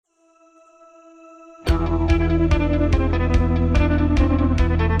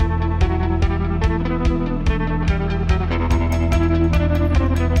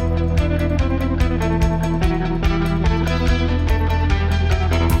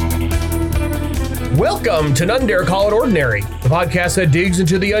Welcome to None Dare Call It Ordinary, the podcast that digs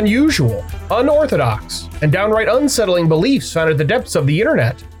into the unusual, unorthodox, and downright unsettling beliefs found at the depths of the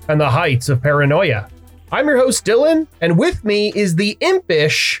internet and the heights of paranoia. I'm your host, Dylan, and with me is the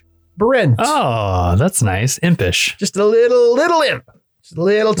impish Brent. Oh, that's nice. Impish. Just a little imp. Just a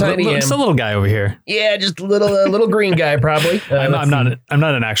little tiny imp. Just a little guy over here. Yeah, just a little green guy, probably. I'm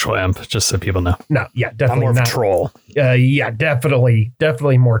not an actual imp, just so people know. No, yeah, definitely I'm more not. of a troll. Yeah,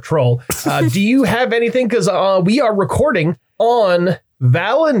 definitely more troll. Do you have anything? Because we are recording on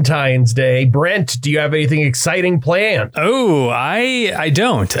Valentine's Day. Brent, do you have anything exciting planned? Oh, I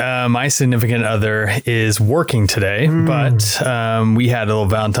don't. My significant other is working today, but we had a little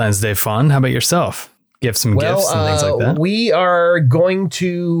Valentine's Day fun. How about yourself? Give some gifts and things like that. We are going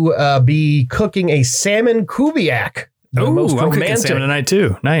to be cooking a salmon kubiak. Oh, I'm cooking salmon tonight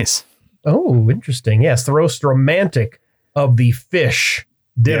too. Nice. Oh, interesting. Yes, the most romantic of the fish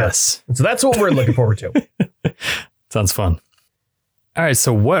dinner. Yes. And so that's what we're looking forward to. Sounds fun. All right,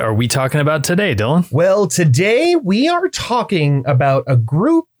 so what are we talking about today, Dylan? Well, today we are talking about a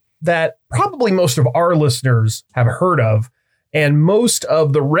group that probably most of our listeners have heard of, and most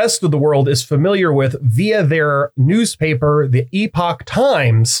of the rest of the world is familiar with via their newspaper, the Epoch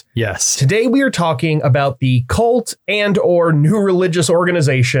Times. Yes. Today we are talking about the cult and or new religious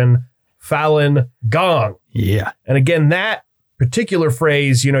organization, Falun Gong. Yeah. And again, that particular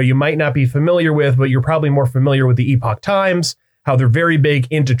phrase, you might not be familiar with, but you're probably more familiar with the Epoch Times, how they're very big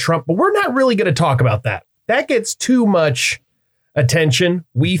into Trump. But we're not really going to talk about that. That gets too much attention,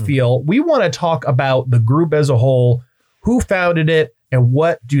 we feel. We want to talk about the group as a whole, who founded it, and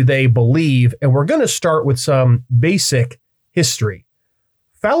what do they believe. And we're going to start with some basic history.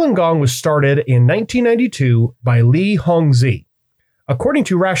 Falun Gong was started in 1992 by Li Hongzhi. According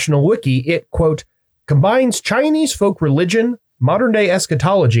to Rational Wiki, it, quote, combines Chinese folk religion, modern day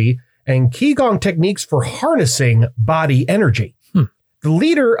eschatology, and Qigong techniques for harnessing body energy. The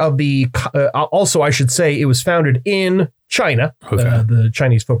leader of the, also I should say it was founded in China. Okay. The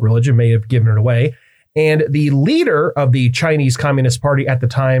Chinese folk religion may have given it away. And the leader of the Chinese Communist Party at the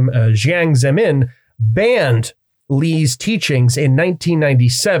time, Jiang Zemin, banned Li's teachings in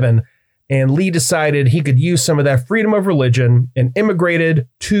 1997. And Li decided he could use some of that freedom of religion and immigrated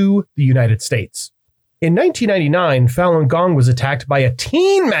to the United States. In 1999, Falun Gong was attacked by a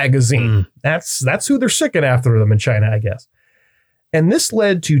teen magazine. That's who they're sicking after them in China, I guess. And this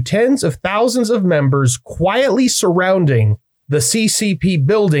led to tens of thousands of members quietly surrounding the CCP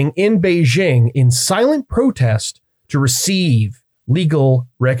building in Beijing in silent protest to receive legal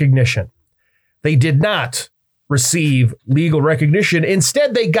recognition. They did not receive legal recognition.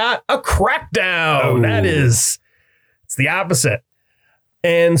 Instead, they got a crackdown. It's the opposite.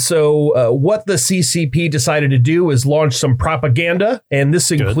 And so what the CCP decided to do is launch some propaganda, and this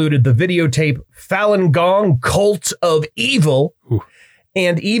included the videotape Falun Gong Cult of Evil,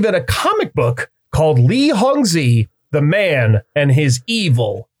 and even a comic book called Li Hongzhi, The Man and His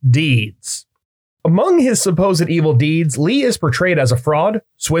Evil Deeds. Among his supposed evil deeds, Li is portrayed as a fraud,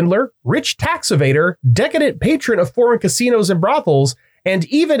 swindler, rich tax evader, decadent patron of foreign casinos and brothels, and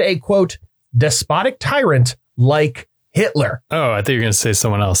even a, quote, despotic tyrant like Hitler. Oh, I thought you were going to say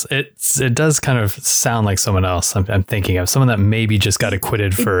someone else. It does kind of sound like someone else. I'm thinking of someone that maybe just got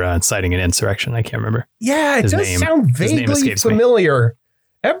acquitted for inciting an insurrection. I can't remember. Yeah, it does sound vaguely familiar.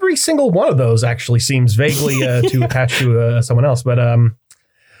 Every single one of those actually seems vaguely to attach to someone else. But,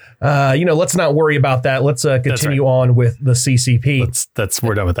 let's not worry about that. Let's continue on with the CCP.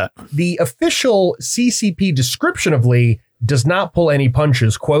 We're done with that. The official CCP description of Li does not pull any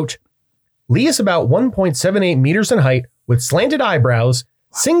punches. Quote, Li is about 1.78 meters in height with slanted eyebrows,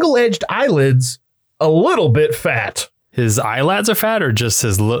 single-edged eyelids, a little bit fat. His eyelads are fat, or just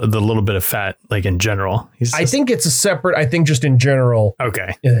the little bit of fat, like in general? I think it's a separate, just in general.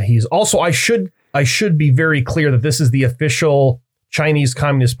 Okay. He's also, I should be very clear that this is the official Chinese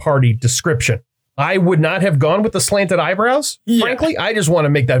Communist Party description. I would not have gone with the slanted eyebrows. Yeah. Frankly, I just want to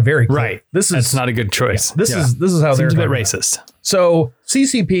make that very clear. Right. That's not a good choice. Yeah, this is how they're a bit racist. So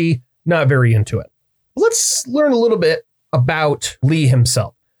CCP, not very into it. Let's learn a little bit about Li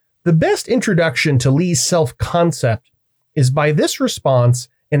himself. The best introduction to Li's self-concept is by this response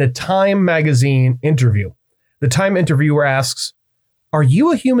in a Time magazine interview. The Time interviewer asks, "Are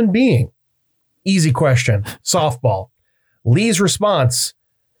you a human being?" Easy question. Softball. Li's response,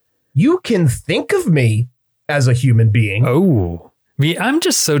 "You can think of me as a human being." Oh, I'm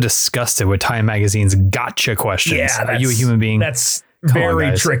just so disgusted with Time magazine's gotcha questions. Yeah, are you a human being? That's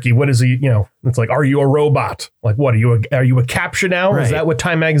very tricky. What is he? It's like, are you a robot? Like, what are you? Are you a captcha now? Right. Is that what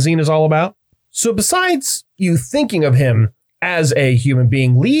Time magazine is all about? So besides you thinking of him as a human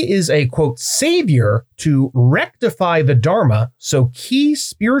being. Li is a, quote, savior to rectify the Dharma so key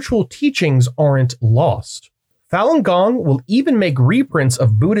spiritual teachings aren't lost. Falun Gong will even make reprints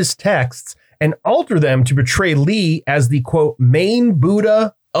of Buddhist texts and alter them to portray Li as the, quote, main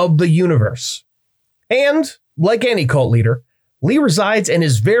Buddha of the universe. And, like any cult leader, Li resides in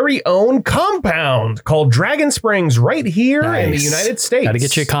his very own compound called Dragon Springs right here in the United States. Got to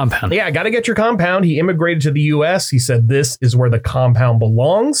get you a compound. Yeah, got to get your compound. He immigrated to the U.S. He said this is where the compound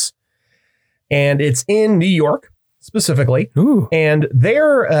belongs. And it's in New York, specifically. Ooh. And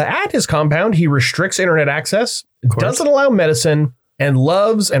there at his compound, he restricts internet access, doesn't allow medicine, and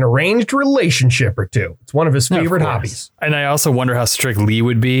loves an arranged relationship or two. It's one of his favorite hobbies. And I also wonder how strict Li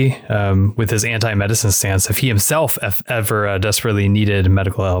would be with his anti-medicine stance if he himself ever desperately needed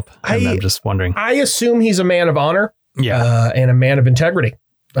medical help. I'm just wondering. I assume he's a man of honor and a man of integrity.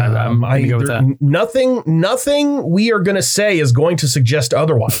 I'm go with that. Nothing we are going to say is going to suggest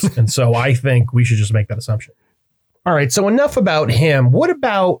otherwise. And so I think we should just make that assumption. All right. So enough about him. What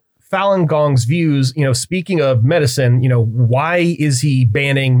about Falun Gong's views? Speaking of medicine, why is he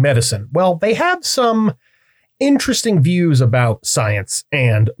banning medicine? Well, they have some interesting views about science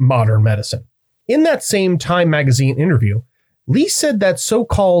and modern medicine. In that same Time magazine interview, Li said that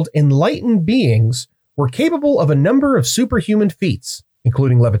so-called enlightened beings were capable of a number of superhuman feats,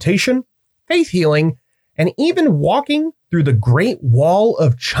 including levitation, faith healing, and even walking through the Great Wall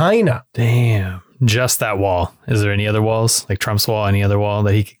of China. Damn. Just that wall. Is there any other walls? Like Trump's wall, any other wall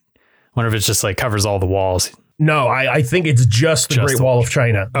that he... I wonder if it's just like covers all the walls. No, I think it's just the Great Wall of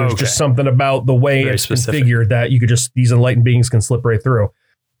China. There's just something about the way it's configured that these enlightened beings can slip right through.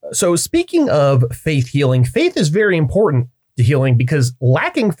 So speaking of faith healing, faith is very important to healing because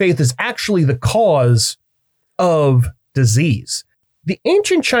lacking faith is actually the cause of disease. The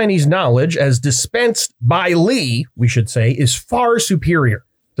ancient Chinese knowledge, as dispensed by Li, we should say, is far superior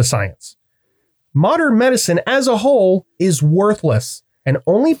to science. Modern medicine as a whole is worthless, and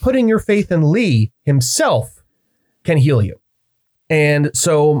only putting your faith in Li himself can heal you. And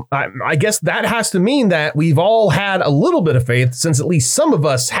so I guess that has to mean that we've all had a little bit of faith, since at least some of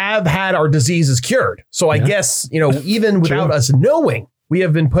us have had our diseases cured. So I guess, even without us knowing, we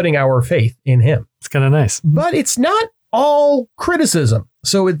have been putting our faith in him. It's kind of nice. But it's not all criticism.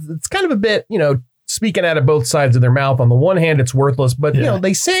 So it's kind of a bit, speaking out of both sides of their mouth. On the one hand, it's worthless, but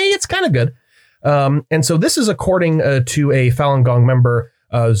they say it's kind of good. And so this is according to a Falun Gong member,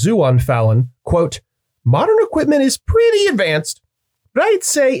 Zuan Falun, quote, modern equipment is pretty advanced, but I'd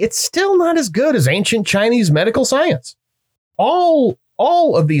say it's still not as good as ancient Chinese medical science. All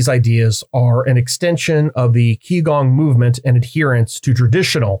of these ideas are an extension of the Qigong movement and adherence to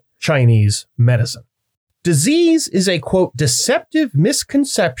traditional Chinese medicine. Disease is a, quote, deceptive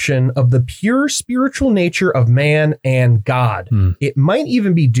misconception of the pure spiritual nature of man and God. It might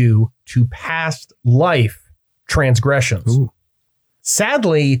even be due to past life transgressions. Ooh.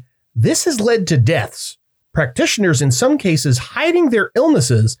 Sadly, this has led to deaths, practitioners in some cases hiding their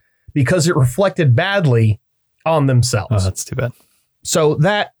illnesses because it reflected badly on themselves. Oh, that's too bad. So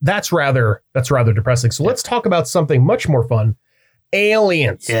that's rather depressing. So let's talk about something much more fun.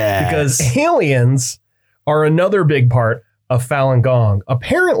 Aliens. Yes. Because aliens are another big part of Falun Gong.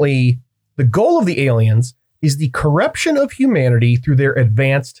 Apparently, the goal of the aliens is the corruption of humanity through their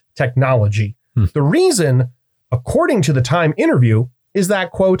advanced technology. The reason, according to the Time interview, is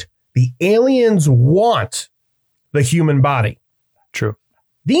that, quote, the aliens want the human body. True.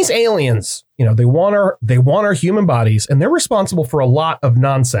 These aliens, they want our human bodies, and they're responsible for a lot of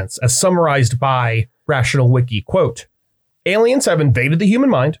nonsense, as summarized by Rational Wiki. Quote, aliens have invaded the human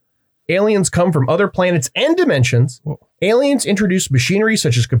mind. Aliens come from other planets and dimensions. Whoa. Aliens introduce machinery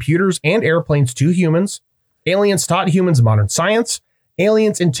such as computers and airplanes to humans. Aliens taught humans modern science.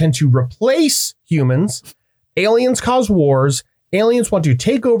 Aliens intend to replace humans. Aliens cause wars. Aliens want to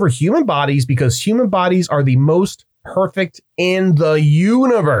take over human bodies because human bodies are the most perfect in the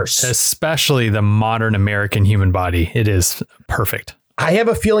universe. Especially the modern American human body. It is perfect. I have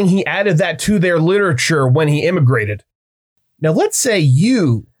a feeling he added that to their literature when he immigrated. Now, let's say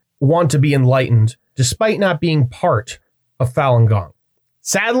you want to be enlightened despite not being part of Falun Gong.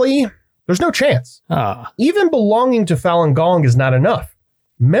 Sadly, there's no chance. Even belonging to Falun Gong is not enough.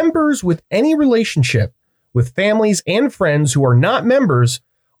 Members with any relationship with families and friends who are not members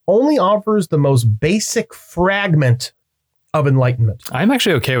only offers the most basic fragment of enlightenment. I'm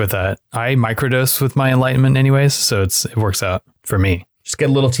actually okay with that. I microdose with my enlightenment anyways, so it works out for me. Just get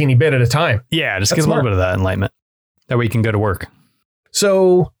a little teeny bit at a time. Yeah, just get a little bit of that enlightenment. That way you can go to work.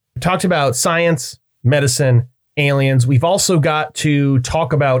 So we talked about science, medicine, aliens. We've also got to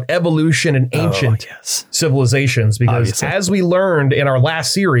talk about evolution and ancient civilizations, because as we learned in our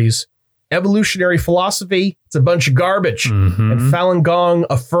last series, evolutionary philosophy, it's a bunch of garbage. And Falun Gong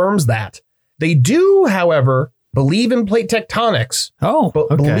affirms that. They do, however, believe in plate tectonics,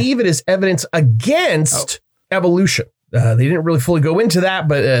 but believe it is evidence against evolution. They didn't really fully go into that,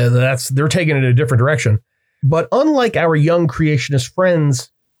 but they're taking it in a different direction. But unlike our young creationist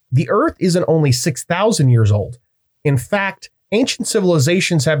friends, the Earth isn't only 6,000 years old. In fact, ancient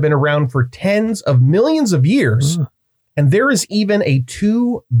civilizations have been around for tens of millions of years, and there is even a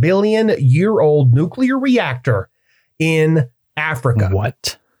 2 billion year old nuclear reactor in Africa.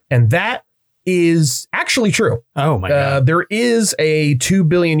 What? And that is actually true. Oh my God. There is a 2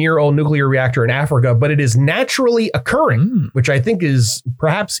 billion year old nuclear reactor in Africa, but it is naturally occurring, which I think is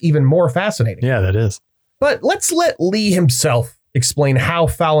perhaps even more fascinating. Yeah, that is. But let's let Lee himself explain how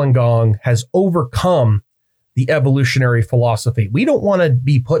Falun Gong has overcome the evolutionary philosophy. We don't want to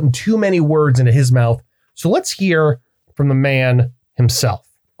be putting too many words into his mouth, so let's hear from the man himself.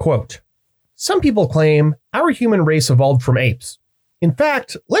 Quote, "Some people claim our human race evolved from apes. In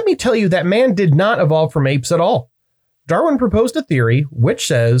fact, let me tell you that man did not evolve from apes at all. Darwin proposed a theory which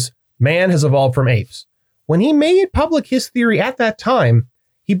says man has evolved from apes. When he made public his theory at that time,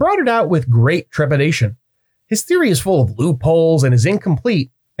 he brought it out with great trepidation. His theory is full of loopholes and is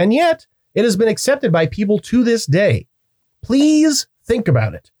incomplete, and yet it has been accepted by people to this day. Please think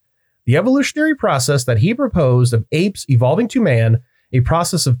about it. The evolutionary process that he proposed of apes evolving to man, a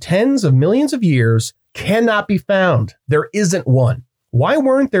process of tens of millions of years, cannot be found. There isn't one. Why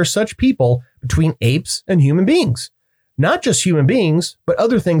weren't there such people between apes and human beings? Not just human beings, but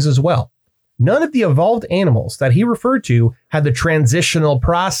other things as well. None of the evolved animals that he referred to had the transitional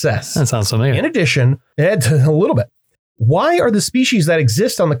process. That sounds familiar. In addition, a little bit. Why are the species that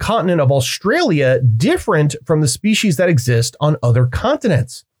exist on the continent of Australia different from the species that exist on other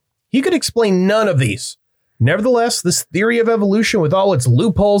continents? He could explain none of these. Nevertheless, this theory of evolution with all its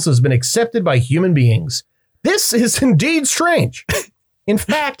loopholes has been accepted by human beings. This is indeed strange. In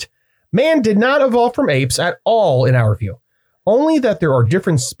fact, man did not evolve from apes at all in our view, only that there are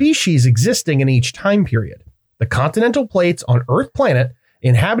different species existing in each time period. The continental plates on Earth planet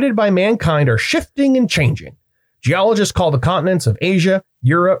inhabited by mankind are shifting and changing. Geologists call the continents of Asia,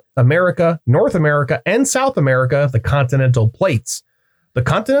 Europe, America, North America, and South America the continental plates. The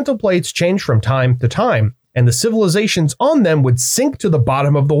continental plates change from time to time, and the civilizations on them would sink to the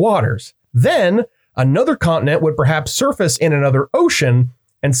bottom of the waters. Then, another continent would perhaps surface in another ocean,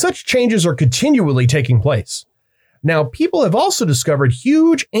 and such changes are continually taking place. Now, people have also discovered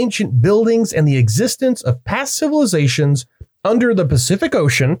huge ancient buildings and the existence of past civilizations under the Pacific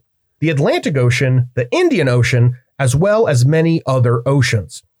Ocean, the Atlantic Ocean, the Indian Ocean, as well as many other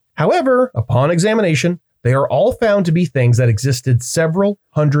oceans. However, upon examination, they are all found to be things that existed several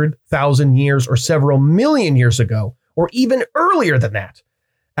 100,000 years or several million years ago, or even earlier than that.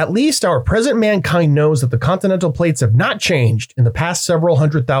 At least our present mankind knows that the continental plates have not changed in the past several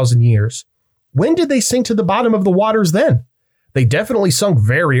 100,000 years. When did they sink to the bottom of the waters then? They definitely sunk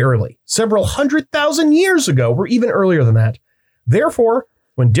very early, several 100,000 years ago, or even earlier than that. Therefore,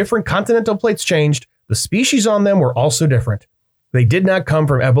 when different continental plates changed, the species on them were also different. They did not come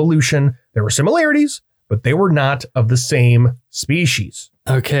from evolution. There were similarities, but they were not of the same species."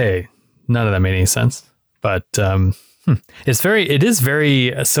 Okay. None of that made any sense, but it is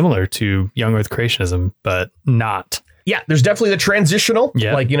very similar to young Earth creationism, but not. Yeah, there's definitely the transitional.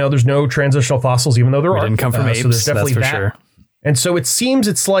 Yeah. Like, there's no transitional fossils, even though there are. Didn't come from apes, so there's definitely that's for sure. And so it seems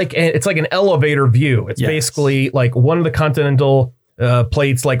it's like an elevator view. It's basically like one of the continental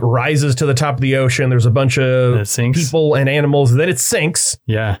plates like rises to the top of the ocean. There's a bunch of people and animals. Then it sinks.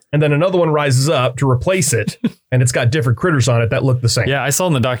 Yeah. And then another one rises up to replace it. And it's got different critters on it that look the same. Yeah, I saw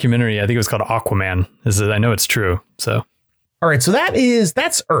in the documentary, I think it was called Aquaman. I know it's true. So. All right. So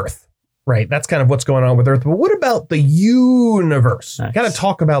that's Earth. Right. That's kind of what's going on with Earth. But what about the universe? Nice. Got to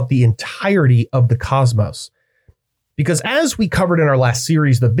talk about the entirety of the cosmos. Because as we covered in our last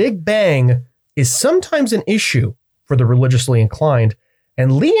series, the Big Bang is sometimes an issue for the religiously inclined,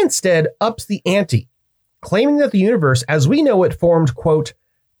 and Lee instead ups the ante, claiming that the universe as we know it formed, quote,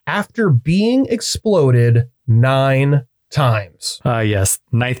 after being exploded 9 times. Yes,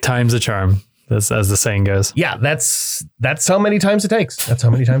 9th time's a charm, as the saying goes. Yeah, that's how many times it takes. That's how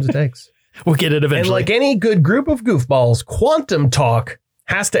many times it takes. We'll get it eventually. And like any good group of goofballs, quantum talk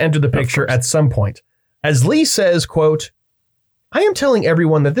has to enter the picture at some point. As Lee says, quote, I am telling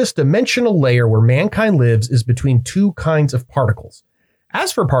everyone that this dimensional layer where mankind lives is between 2 kinds of particles.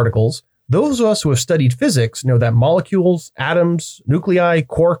 As for particles, those of us who have studied physics know that molecules, atoms, nuclei,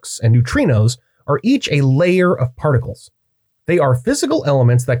 quarks, and neutrinos are each a layer of particles. They are physical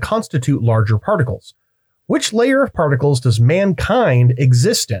elements that constitute larger particles. Which layer of particles does mankind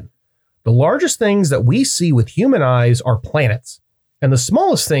exist in? The largest things that we see with human eyes are planets, and the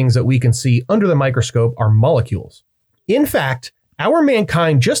smallest things that we can see under the microscope are molecules. In fact, our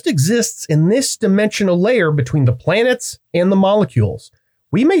mankind just exists in this dimensional layer between the planets and the molecules.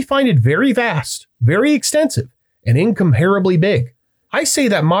 We may find it very vast, very extensive, and incomparably big. I say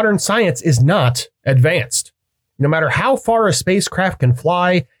that modern science is not advanced. No matter how far a spacecraft can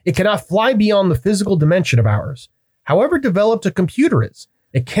fly, it cannot fly beyond the physical dimension of ours. However developed a computer is,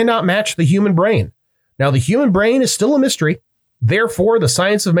 it cannot match the human brain. Now, the human brain is still a mystery. Therefore, the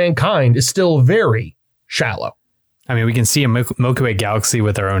science of mankind is still very shallow. I mean, we can see a Milky Way galaxy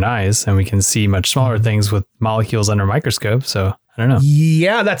with our own eyes, and we can see much smaller things with molecules under a microscope. So I don't know.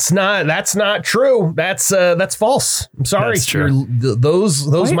 Yeah, that's not true. That's false. I'm sorry. That's true.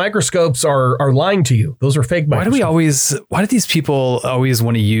 Those microscopes are lying to you. Those are fake microscopes. Why do these people always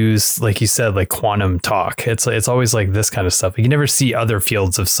want to use, like you said, like quantum talk? It's always like this kind of stuff. You never see other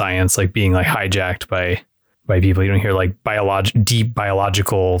fields of science like being like hijacked by people. You don't hear like deep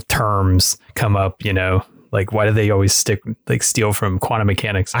biological terms come up, you know. Like, why do they always steal from quantum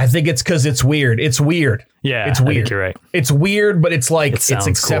mechanics? I think it's because it's weird. It's weird. Yeah, it's weird. I think you're right. It's weird, but it's like it's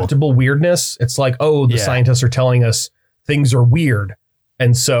acceptable weirdness. It's like, oh, the scientists are telling us things are weird,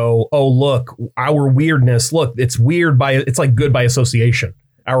 and so, oh, look, our weirdness. Look, it's weird it's like good by association.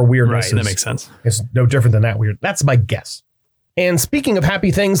 Our weirdness, that makes sense. It's no different than that weird. That's my guess. And speaking of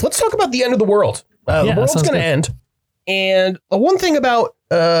happy things, let's talk about the end of the world. The world's going to end, and one thing about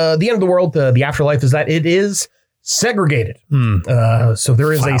the end of the world, the afterlife, is that it is segregated. So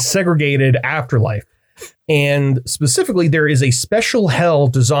there is a segregated afterlife. And specifically, there is a special hell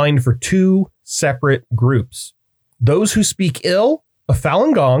designed for two separate groups. Those who speak ill of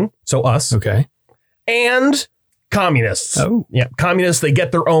Falun Gong, so us. Okay. And communists. Oh. Yeah, communists, they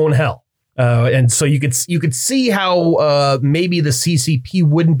get their own hell. And so you could see how maybe the CCP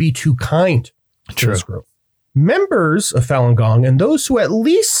wouldn't be too kind to this group. Members of Falun Gong and those who at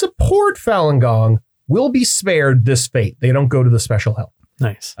least support Falun Gong will be spared this fate. They don't go to the special hell.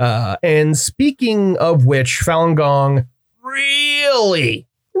 Nice. And speaking of which, Falun Gong really,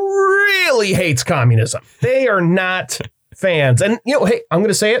 really hates communism. They are not fans. And, you know, hey, I'm going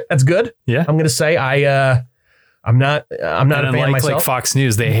to say it. That's good. Yeah. I'm going to say I'm not a fan myself. Like Fox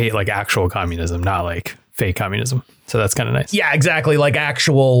News, they hate like actual communism, not like fake communism. So that's kind of nice. Yeah, exactly. Like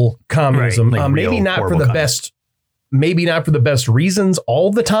actual communism. Right. Like maybe not for the best. Maybe not for the best reasons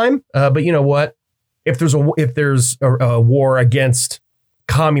all the time. But you know what? If there's a war against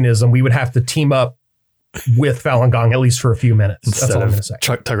communism, we would have to team up with Falun Gong at least for a few minutes. That's all I'm going to say.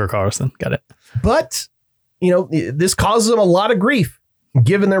 Tucker Carlson. Got it. But you know, this causes them a lot of grief,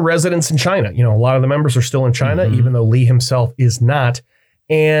 given their residence in China. You know, a lot of the members are still in China, even though Lee himself is not.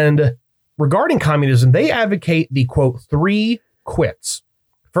 And regarding communism, they advocate the, quote, 3 quits.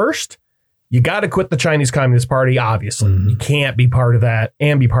 First, you got to quit the Chinese Communist Party, obviously. You can't be part of that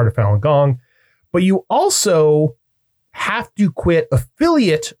and be part of Falun Gong. But you also have to quit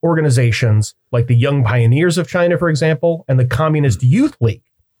affiliate organizations like the Young Pioneers of China, for example, and the Communist Youth League.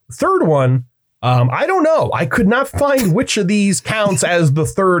 The third one, I don't know. I could not find which of these counts as the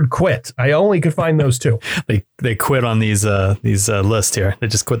third quit. I only could find those 2. They quit on these lists here. They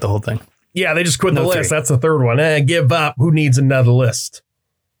just quit the whole thing. Yeah, they just quit the list. That's the third one. Give up. Who needs another list?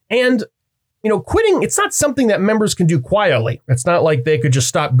 And, you know, quitting, it's not something that members can do quietly. It's not like they could just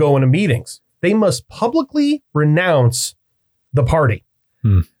stop going to meetings. They must publicly renounce the party.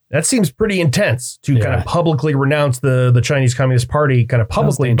 That seems pretty intense to kind of publicly renounce the Chinese Communist Party kind of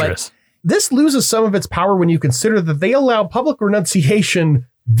publicly. But this loses some of its power when you consider that they allow public renunciation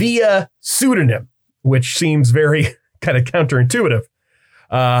via pseudonym, which seems very kind of counterintuitive.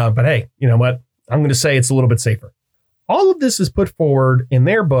 But hey, you know what? I'm going to say it's a little bit safer. All of this is put forward in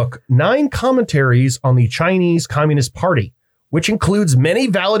their book, 9 Commentaries on the Chinese Communist Party, which includes many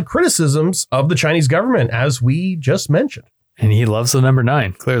valid criticisms of the Chinese government, as we just mentioned. And he loves the number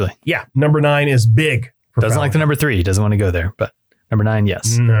 9, clearly. Yeah, number 9 is big. Doesn't like the number 3. He doesn't want to go there, but number 9,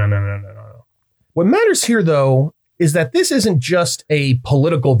 yes. No. What matters here, though, is that this isn't just a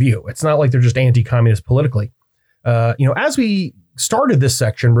political view. It's not like they're just anti-communist politically. As we started this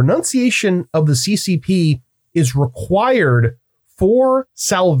section, renunciation of the CCP is required for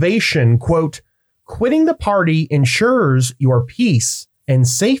salvation. Quote, quitting the party ensures your peace and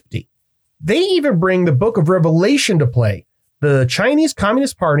safety. They even bring the Book of Revelation to play. The Chinese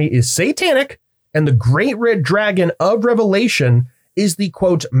Communist Party is satanic, and the Great Red Dragon of Revelation is the,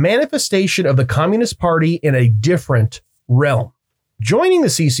 quote, manifestation of the Communist Party in a different realm. Joining the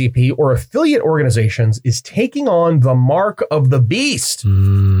CCP or affiliate organizations is taking on the mark of the beast.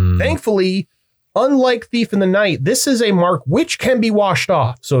 Thankfully, unlike Thief in the Night, this is a mark which can be washed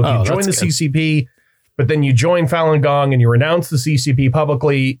off. So if you join the CCP, but then you join Falun Gong and you renounce the CCP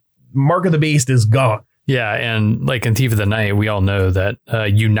publicly, mark of the beast is gone. Yeah, and like in Thief of the Night, we all know that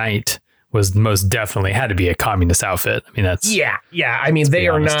Unite was most definitely had to be a communist outfit. I mean, that's... Yeah. I mean, they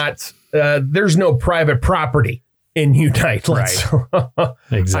are not... there's no private property in Unite. Right.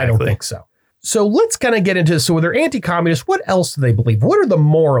 Exactly. I don't think so. So let's kind of get into... So they're anti-communist. What else do they believe? What are the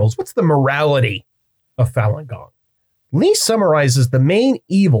morals? What's the morality of Falun Gong? Lee summarizes the main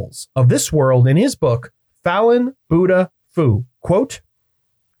evils of this world in his book, Falun Buddha Fu. Quote,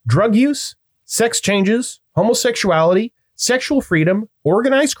 drug use, sex changes, homosexuality, sexual freedom,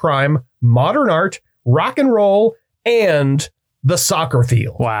 organized crime, modern art, rock and roll, and the soccer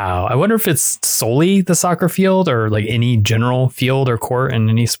field. Wow. I wonder if it's solely the soccer field or like any general field or court in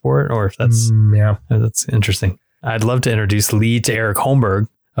any sport, or if that's... That's interesting. I'd love to introduce Lee to Eric Holmberg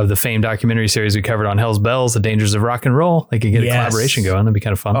of the famed documentary series we covered on Hell's Bells, The Dangers of Rock and Roll. They could get a collaboration going. That'd be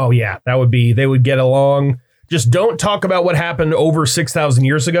kind of fun. Oh, yeah. They would get along. Just don't talk about what happened over 6,000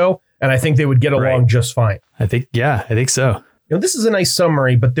 years ago, and I think they would get along just fine. I think so. This is a nice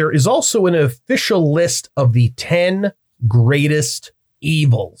summary, but there is also an official list of the 10 greatest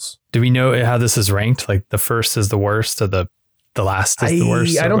evils. Do we know how this is ranked? Like the first is the worst, or the last is the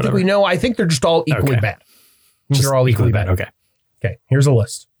worst? I don't think we know. I think they're just all equally bad. They're all equally bad. Okay, here's a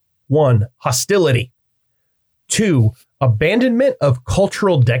list. 1, hostility. 2, abandonment of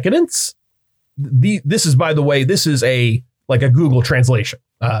cultural decadence. This is, by the way, this is a Google translation.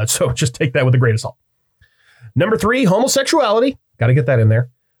 So just take that with a grain of salt. Number 3, homosexuality. Got to get that in there.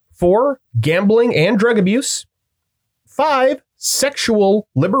 4, gambling and drug abuse. 5, sexual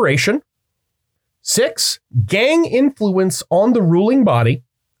liberation. 6, gang influence on the ruling body.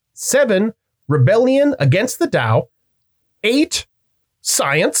 7, rebellion against the Tao. 8,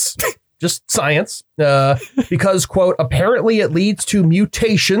 science. Just science, because, quote, apparently it leads to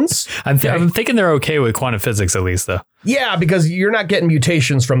mutations. I'm thinking they're okay with quantum physics, at least, though. Yeah, because you're not getting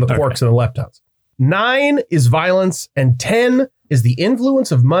mutations from the quarks and the leptons. 9 is violence, and 10 is the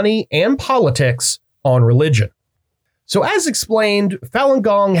influence of money and politics on religion. So as explained, Falun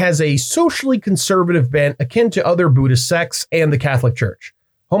Gong has a socially conservative bent akin to other Buddhist sects and the Catholic Church.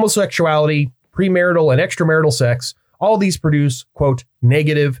 Homosexuality, premarital and extramarital sex, all these produce, quote,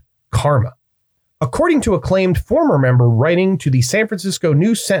 negative karma. According to acclaimed former member writing to the San Francisco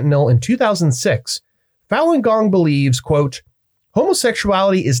News Sentinel in 2006, Falun Gong believes, quote,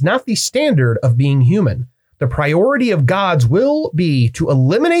 homosexuality is not the standard of being human. The priority of God's will be to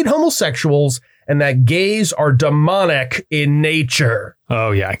eliminate homosexuals, and that gays are demonic in nature.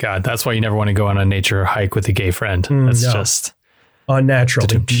 Oh, yeah, God. That's why you never want to go on a nature hike with a gay friend. That's just unnatural.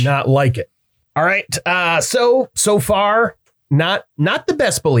 They do not like it. All right. So far, not the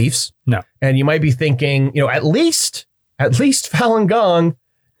best beliefs. No. And you might be thinking, at least Falun Gong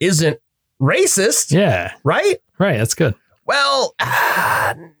isn't racist. Yeah. Right? Right. That's good. Well,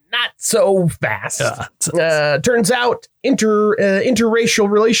 not so fast. Turns out interracial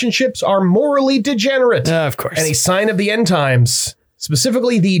relationships are morally degenerate. Of course. And a sign of the end times,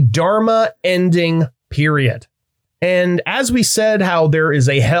 specifically the Dharma ending period. And as we said, how there is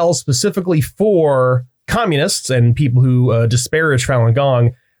a hell specifically for communists and people who disparage Falun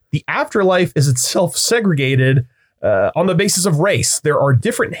Gong, the afterlife is itself segregated on the basis of race. There are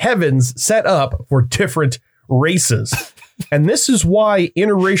different heavens set up for different races. And this is why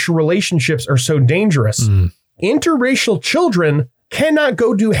interracial relationships are so dangerous. Interracial children cannot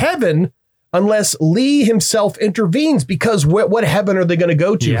go to heaven unless Lee himself intervenes, because what heaven are they going to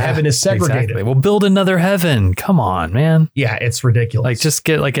go to? Heaven is segregated. Exactly. We'll build another heaven. Come on, man. Yeah, it's ridiculous. Like, just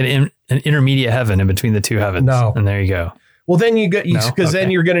get like an intermediate heaven in between the two heavens. No. And there you go. Well, then then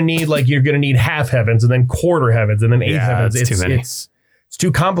you're going to need half heavens, and then quarter heavens, and then eighth heavens. It's too many. It's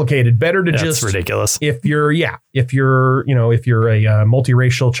too complicated. Better to That's ridiculous. If you're a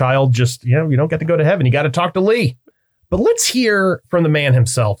multiracial child, you don't get to go to heaven. You got to talk to Lee. But let's hear from the man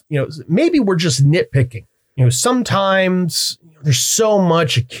himself. Maybe we're just nitpicking. Sometimes there's so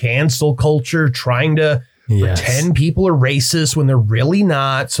much cancel culture trying to pretend people are racist when they're really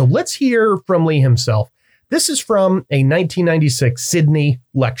not. So let's hear from Lee himself. This is from a 1996 Sydney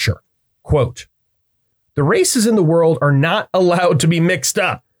lecture. Quote, the races in the world are not allowed to be mixed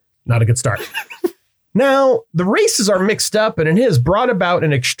up. Not a good start. Now, the races are mixed up, and it has brought about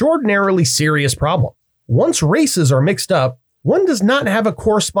an extraordinarily serious problem. Once races are mixed up, one does not have a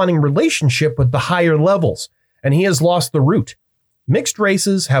corresponding relationship with the higher levels, and he has lost the root. Mixed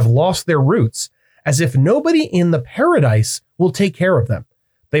races have lost their roots, as if nobody in the paradise will take care of them.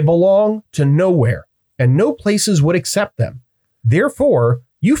 They belong to nowhere, and no places would accept them. Therefore,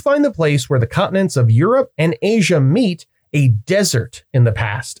 you find the place where the continents of Europe and Asia meet a desert in the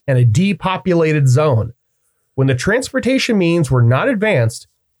past and a depopulated zone. When the transportation means were not advanced,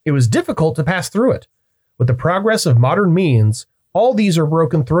 it was difficult to pass through it. With the progress of modern means, all these are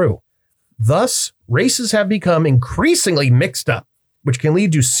broken through. Thus, races have become increasingly mixed up, which can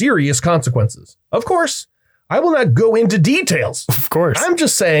lead to serious consequences. Of course, I will not go into details. Of course. I'm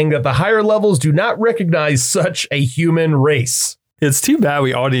just saying that the higher levels do not recognize such a human race. It's too bad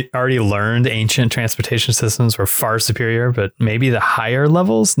we already learned ancient transportation systems were far superior, but maybe the higher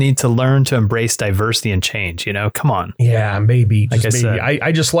levels need to learn to embrace diversity and change, Come on. Yeah, maybe. Like just I maybe. said.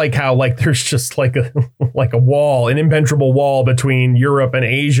 I just like how there's just like a wall, an impenetrable wall between Europe and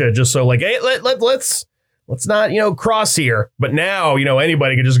Asia, just so hey, let's not, cross here. But now,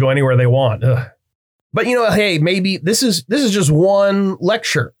 anybody can just go anywhere they want. Ugh. But hey, maybe this is just one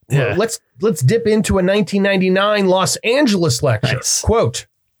lecture. Yeah. Let's dip into a 1999 Los Angeles lecture. Nice. Quote,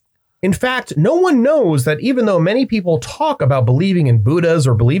 in fact, no one knows that even though many people talk about believing in Buddhas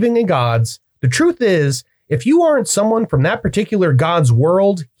or believing in gods, the truth is, if you aren't someone from that particular god's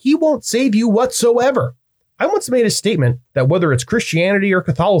world, he won't save you whatsoever. I once made a statement that whether it's Christianity or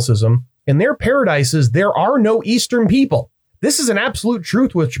Catholicism, in their paradises, there are no Eastern people. This is an absolute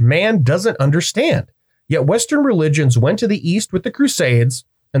truth which man doesn't understand. Yet Western religions went to the East with the Crusades,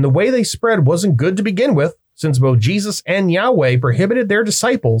 and the way they spread wasn't good to begin with, since both Jesus and Yahweh prohibited their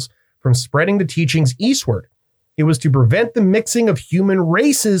disciples from spreading the teachings eastward. It was to prevent the mixing of human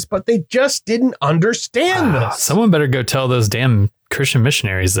races, but they just didn't understand this. Someone better go tell those damn Christian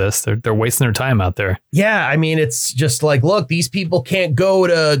missionaries this. They're wasting their time out there. Yeah, I mean, it's just look, these people can't go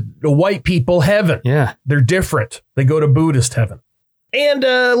to white people heaven. Yeah. They're different. They go to Buddhist heaven. And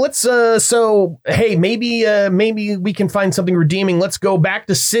maybe we can find something redeeming. Let's go back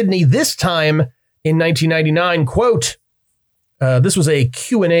to Sydney, this time in 1999. Quote, this was a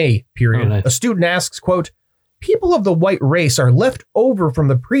Q&A period. Oh, nice. A student asks, quote, people of the white race are left over from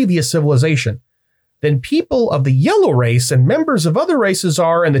the previous civilization. Then people of the yellow race and members of other races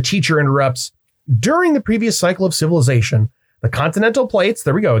are, and the teacher interrupts, during the previous cycle of civilization, the continental plates,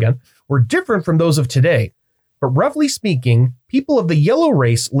 there we go again, were different from those of today. But roughly speaking, people of the yellow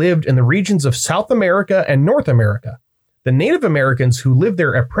race lived in the regions of South America and North America. The Native Americans who live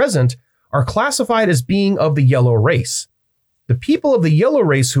there at present are classified as being of the yellow race. The people of the yellow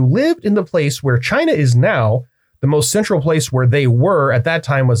race who lived in the place where China is now, the most central place where they were at that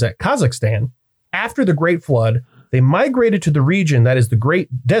time was at Kazakhstan. After the Great Flood, they migrated to the region that is the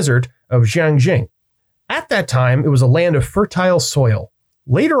Great Desert of Xinjiang. At that time, it was a land of fertile soil.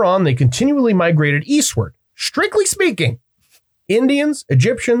 Later on, they continually migrated eastward. Strictly speaking, Indians,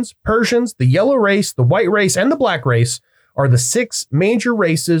 Egyptians, Persians, the yellow race, the white race, and the black race are the 6 major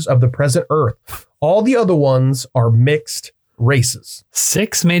races of the present Earth. All the other ones are mixed races.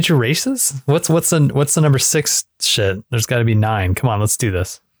 6 major races? What's the number 6 shit? There's got to be 9. Come on, let's do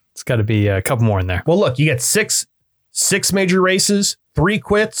this. It's got to be a couple more in there. Well, look, you get six major races, 3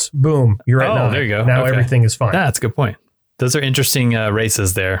 quits, boom, you're at 9. There you go. Now Okay. everything is fine. That's a good point. Those are interesting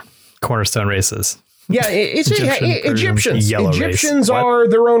races there. Cornerstone races. Yeah, Egyptians. yellow race. Egyptians What? are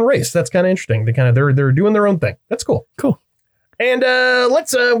their own race. That's kind of interesting. They're doing their own thing. That's cool. Cool. And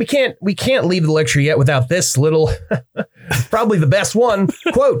we can't leave the lecture yet without this little, probably the best one.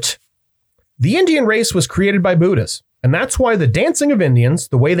 Quote, the Indian race was created by Buddhas, and that's why the dancing of Indians,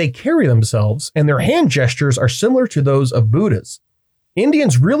 the way they carry themselves, and their hand gestures are similar to those of Buddhas.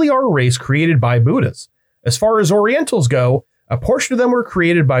 Indians really are a race created by Buddhas. As far as Orientals go, a portion of them were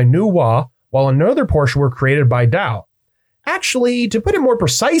created by Nuwa, while another portion were created by Tao. Actually, to put it more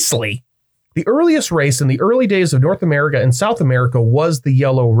precisely, the earliest race in the early days of North America and South America was the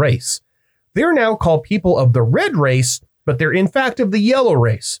yellow race. They're now called people of the red race, but they're in fact of the yellow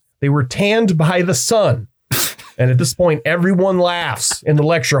race. They were tanned by the sun. And at this point, everyone laughs in the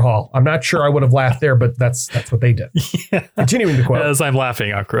lecture hall. I'm not sure I would have laughed there, but that's what they did. Yeah. Continuing the quote. As I'm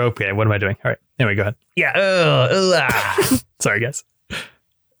laughing. Okay, what am I doing? All right. Anyway, go ahead. Yeah. Sorry, guys.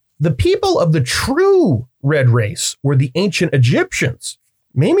 The people of the true red race were the ancient Egyptians.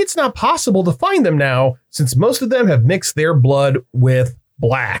 Maybe it's not possible to find them now, since most of them have mixed their blood with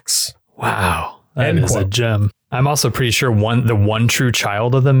blacks. Wow. That End is quote. a gem. I'm also pretty sure the one true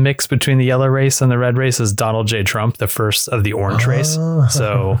child of the mix between the yellow race and the red race is Donald J. Trump, the first of the orange race.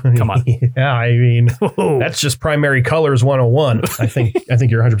 So come on. Yeah, I mean, that's just primary colors 101. I think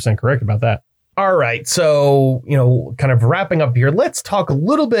you're 100% correct about that. All right. So, kind of wrapping up here, let's talk a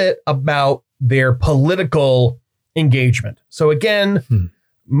little bit about their political engagement. So again,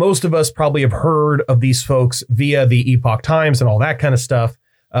 Most of us probably have heard of these folks via the Epoch Times and all that kind of stuff.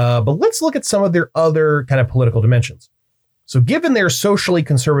 But let's look at some of their other kind of political dimensions. So given their socially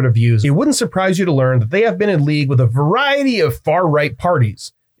conservative views, it wouldn't surprise you to learn that they have been in league with a variety of far-right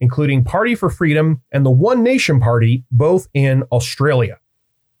parties, including Party for Freedom and the One Nation Party, both in Australia.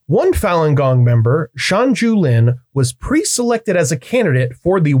 One Falun Gong member, Shan Ju Lin, was pre-selected as a candidate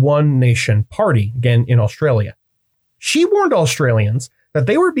for the One Nation Party, again in Australia. She warned Australians that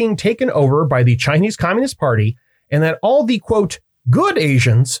they were being taken over by the Chinese Communist Party and that all the, quote, good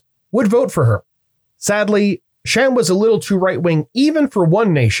Asians would vote for her. Sadly, Shan was a little too right-wing even for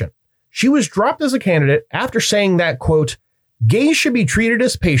One Nation. She was dropped as a candidate after saying that, quote, gays should be treated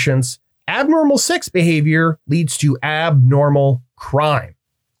as patients. Abnormal sex behavior leads to abnormal crime.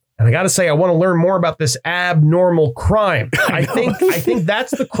 And I got to say, I want to learn more about this abnormal crime. I think that's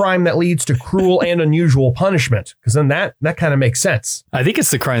the crime that leads to cruel and unusual punishment, because then that kind of makes sense. I think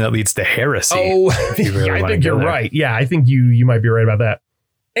it's the crime that leads to heresy. Oh, really I think you're right. Yeah, I think you might be right about that.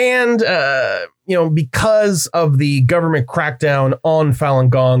 And, because of the government crackdown on Falun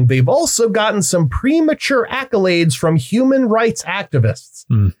Gong, they've also gotten some premature accolades from human rights activists.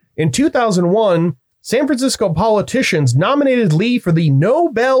 In 2001, San Francisco politicians nominated Lee for the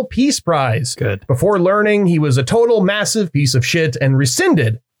Nobel Peace Prize. Good. Before learning he was a total massive piece of shit and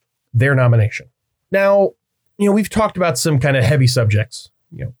rescinded their nomination. Now, we've talked about some kind of heavy subjects,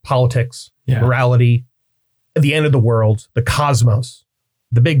 politics, morality, the end of the world, the cosmos,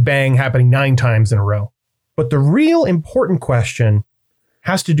 the Big Bang happening 9 times in a row. But the real important question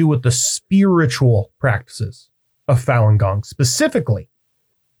has to do with the spiritual practices of Falun Gong. Specifically,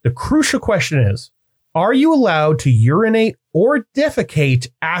 the crucial question is, are you allowed to urinate or defecate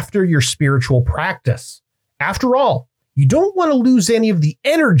after your spiritual practice? After all, you don't want to lose any of the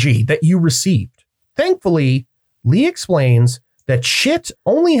energy that you received. Thankfully, Lee explains that shit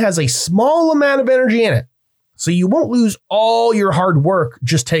only has a small amount of energy in it, so you won't lose all your hard work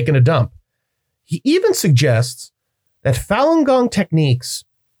just taking a dump. He even suggests that Falun Gong techniques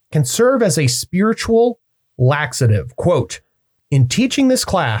can serve as a spiritual laxative. Quote, in teaching this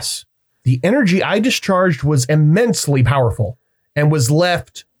class, the energy I discharged was immensely powerful and was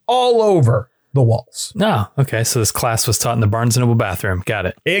left all over the walls. Oh, okay. So this class was taught in the Barnes & Noble bathroom. Got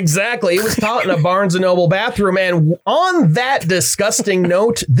it. Exactly. It was taught in a Barnes & Noble bathroom. And on that disgusting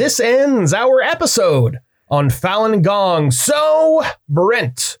note, this ends our episode on Falun Gong. So,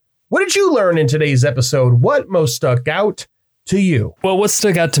 Brent, what did you learn in today's episode? What most stuck out to you? Well, what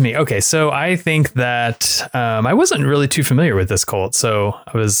stuck out to me? Okay, so I think that I wasn't really too familiar with this cult. So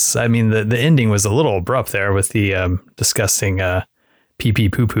the ending was a little abrupt there with the disgusting pee-pee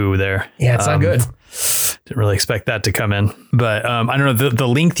poo-poo there. Yeah, it's not good. Didn't really expect that to come in. But I don't know, the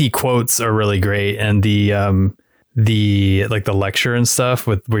lengthy quotes are really great. And the lecture and stuff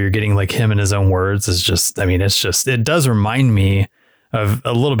where you're getting like him in his own words is just, it does remind me of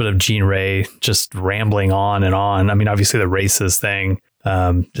a little bit of Gene Ray just rambling on and on. I mean, obviously the racist thing,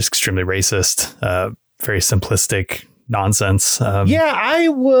 just extremely racist, very simplistic nonsense.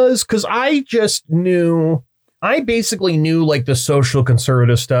 Because I basically knew like the social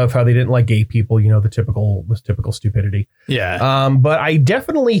conservative stuff, how they didn't like gay people, the typical stupidity. Yeah. But I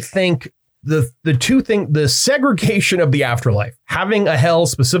definitely think the segregation of the afterlife, having a hell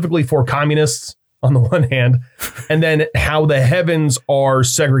specifically for communists on the one hand, and then how the heavens are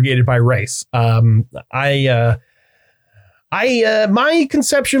segregated by race. My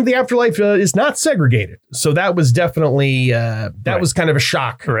conception of the afterlife is not segregated. So that was definitely, was kind of a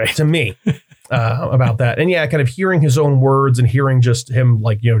shock to me about that. And kind of hearing his own words and hearing just him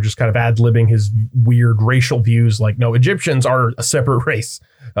just kind of ad-libbing his weird racial views. Like, no, Egyptians are a separate race.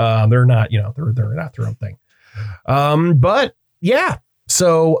 They're not, they're not their own thing. But yeah.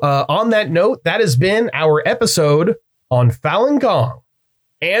 So on that note, that has been our episode on Falun Gong.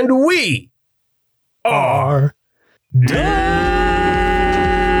 And we are done.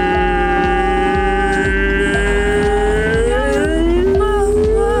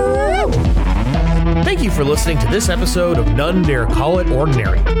 Thank you for listening to this episode of None Dare Call It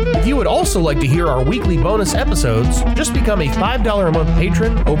Ordinary. If you would also like to hear our weekly bonus episodes, just become a $5 a month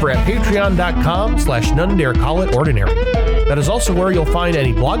patron over at patreon.com/None Dare Call It Ordinary. That is also where you'll find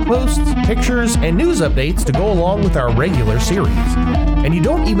any blog posts, pictures, and news updates to go along with our regular series. And you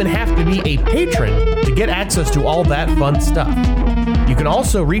don't even have to be a patron to get access to all that fun stuff. You can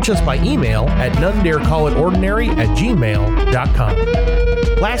also reach us by email at nonedarecallitordinary@gmail.com.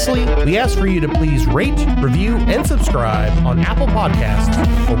 Lastly, we ask for you to please rate, review, and subscribe on Apple Podcasts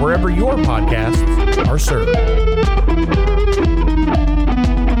or wherever your podcasts are served.